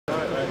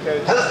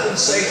Health and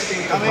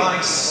safety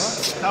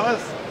advice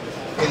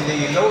in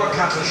the lower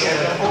cattle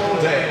shed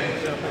all day,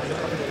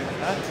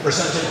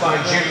 presented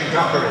by Jim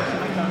Dockery.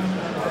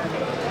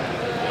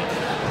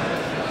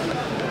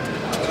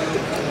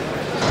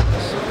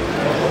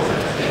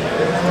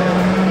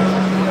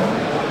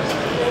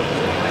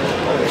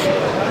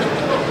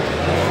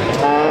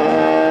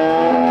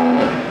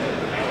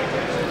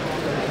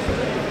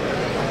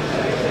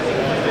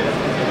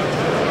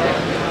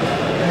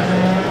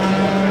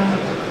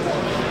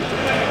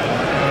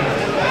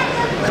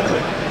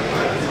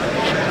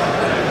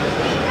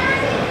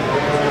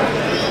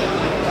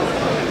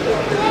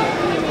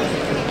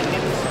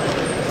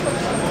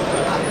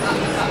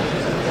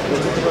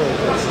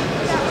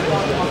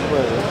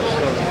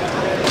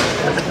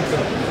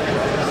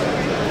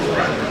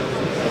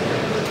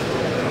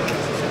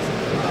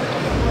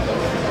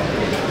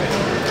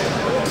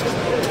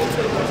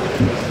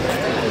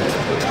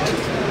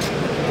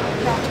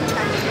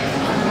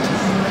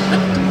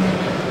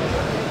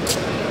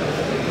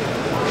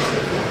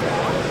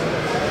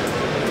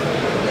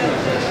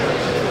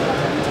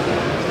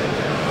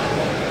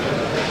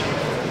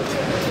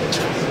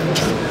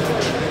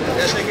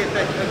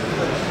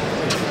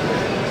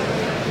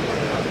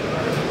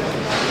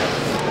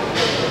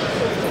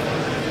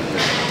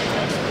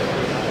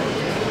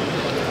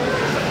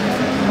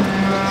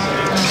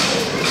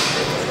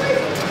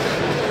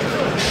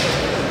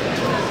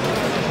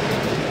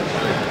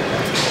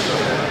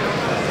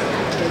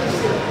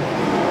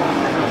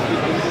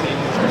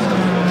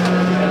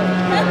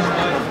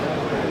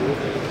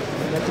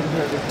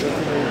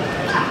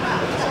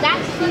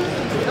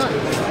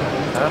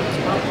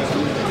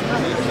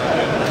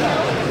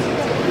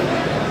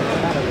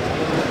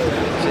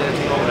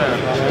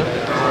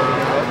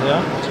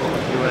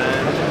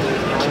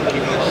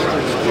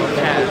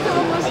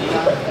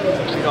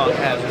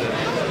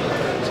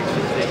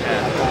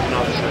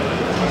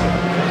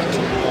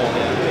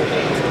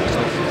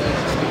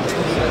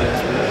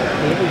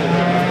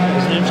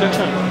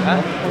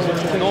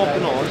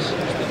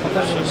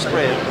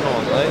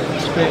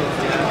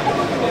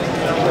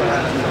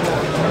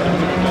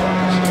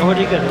 Where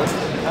do you get it?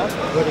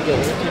 Where do you get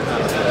it?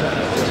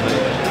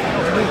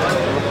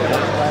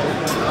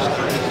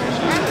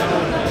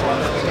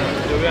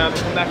 Do we have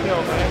to come back here?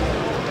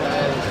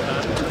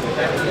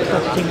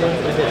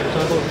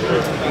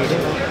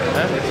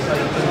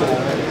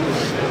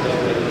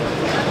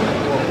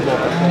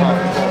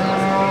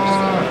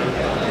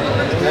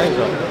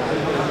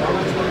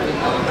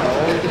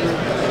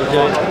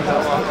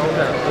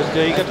 Do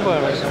you get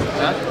worse?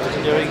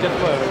 Do you get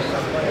worse?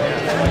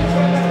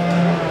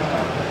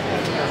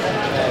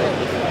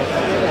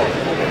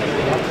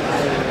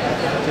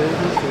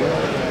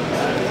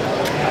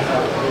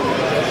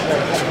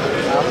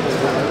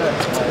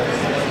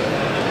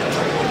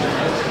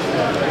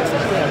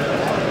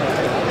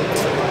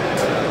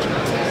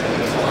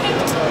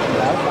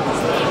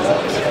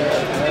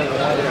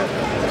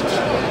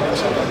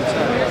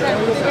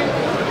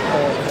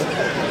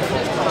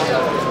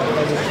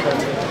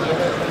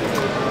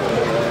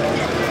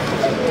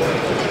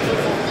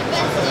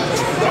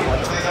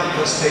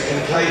 Was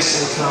taking place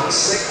in Class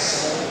 6.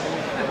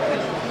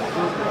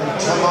 And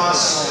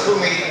Thomas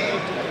Kumi,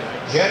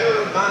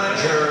 General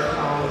Manager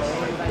of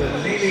the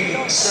Lily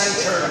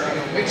Centre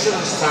in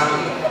Mitchellstown,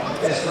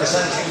 is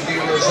presenting the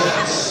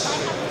results.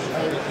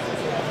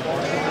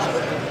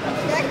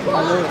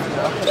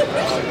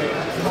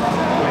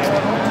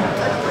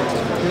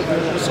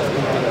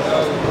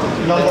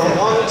 Number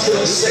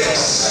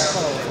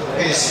 126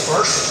 is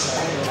first.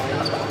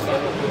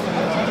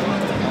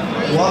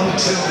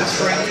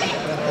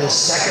 123 is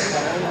second.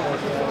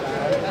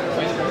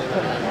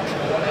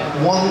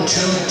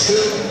 122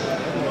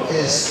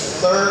 is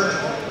third.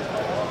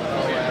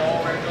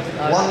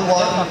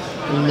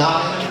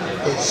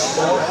 119 is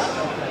fourth.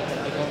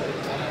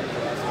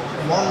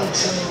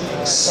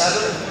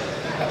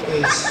 127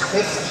 is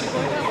fifth.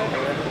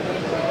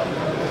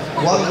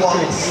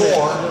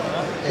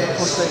 114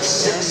 is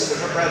sixth.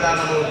 The red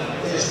animal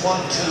is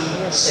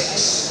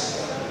 126.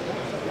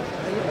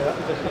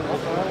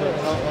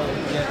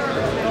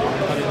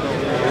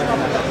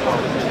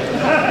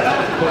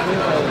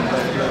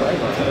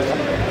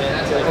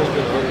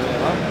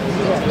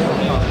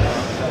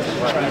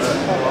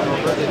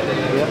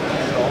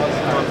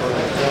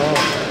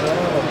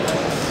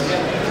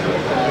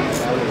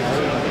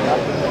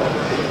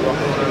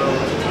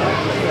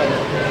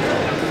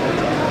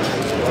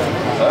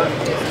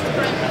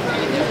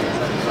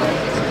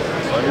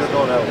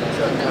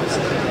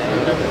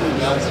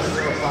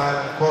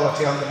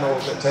 Quality on the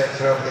move that takes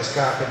her over this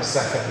carp in a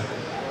second.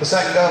 The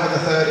second over the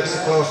third, it's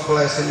a close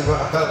placing, but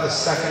I felt the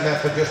second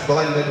effort just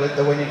blended with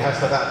the winning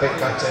heifer that bit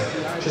better.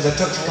 She's a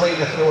touch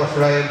cleaner through her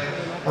frame,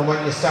 and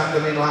when you stand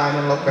them in line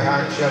and look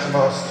behind, she has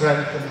more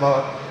strength and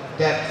more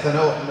depth and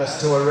openness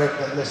to her rib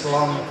than this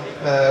long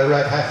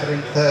red heifer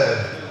in third.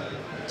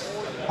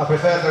 I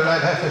prefer the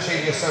red heifer. She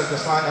just has a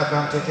slight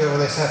advantage over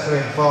this heifer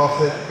in fourth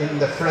in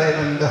the frame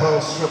and the whole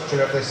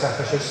structure of this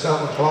heifer. She's so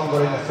much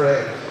longer in the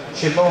frame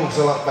She moves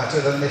a lot better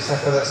than this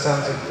heifer that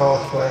stands in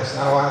 4th place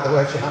now. I like the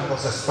way she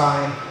handles her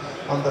spine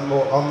on the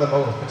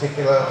move,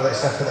 particularly over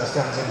this heifer that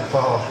stands in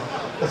 4th.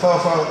 The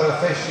 4th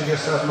the fish, she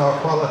just has more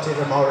quality,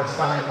 the more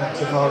refinement,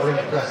 the more ring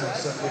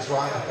presence than this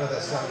white heifer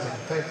that stands in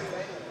 5th.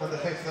 And the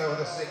 5th over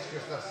the 6th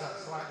just has that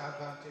slight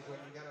advantage when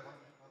you get her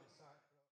on.